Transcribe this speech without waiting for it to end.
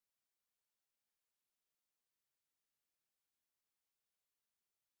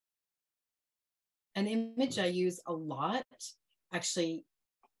an image I use a lot, actually,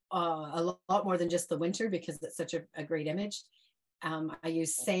 a lot more than just the winter because it's such a great image. I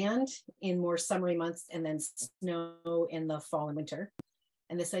use sand in more summery months and then snow in the fall and winter.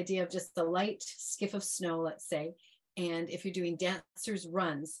 And this idea of just a light skiff of snow, let's say. And if you're doing dancers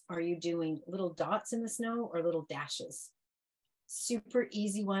runs, are you doing little dots in the snow or little dashes? Super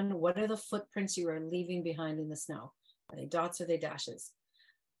easy one. What are the footprints you are leaving behind in the snow? Are they dots or are they dashes?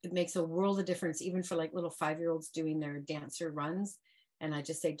 It makes a world of difference, even for like little 5-year-olds doing their dancer runs. And I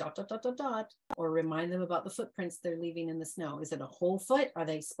just say dot, dot, dot, dot, dot, or remind them about the footprints they're leaving in the snow. Is it a whole foot? Are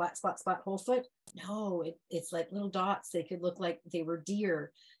they splat, splat, splat, whole foot? No, it's like little dots. They could look like they were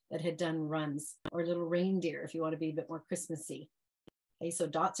deer that had done runs, or little reindeer if you want to be a bit more Christmassy. Okay, so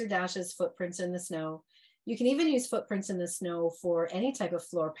dots or dashes, footprints in the snow. You can even use footprints in the snow for any type of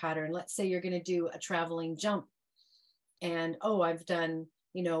floor pattern. Let's say you're going to do a traveling jump. And, oh, I've done,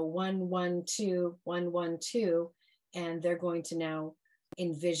 1, 1, 2, 1, 1, 2. And they're going to now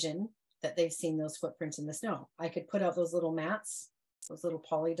envision that they've seen those footprints in the snow. I could put out those little mats, those little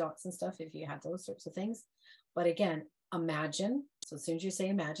poly dots and stuff if you had those sorts of things. But again, imagine. So as soon as you say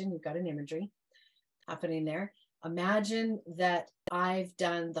imagine, you've got an imagery happening there. Imagine that I've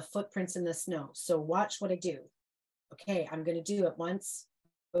done the footprints in the snow. So watch what I do. Okay, I'm going to do it once.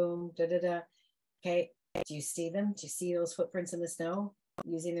 Boom, da, da, da. Okay, do you see them? Do you see those footprints in the snow?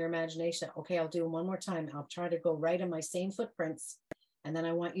 Using their imagination. Okay, I'll do them one more time. I'll try to go right in my same footprints. And then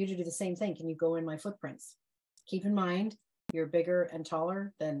I want you to do the same thing. Can you go in my footprints? Keep in mind, you're bigger and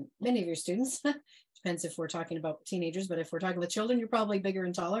taller than many of your students. Depends if we're talking about teenagers, but if we're talking with children, you're probably bigger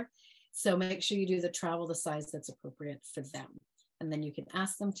and taller. So make sure you do the travel the size that's appropriate for them. And then you can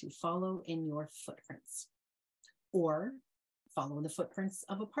ask them to follow in your footprints or follow in the footprints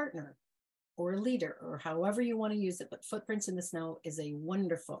of a partner or a leader or however you want to use it. But footprints in the snow is a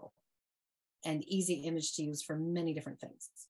wonderful and easy image to use for many different things.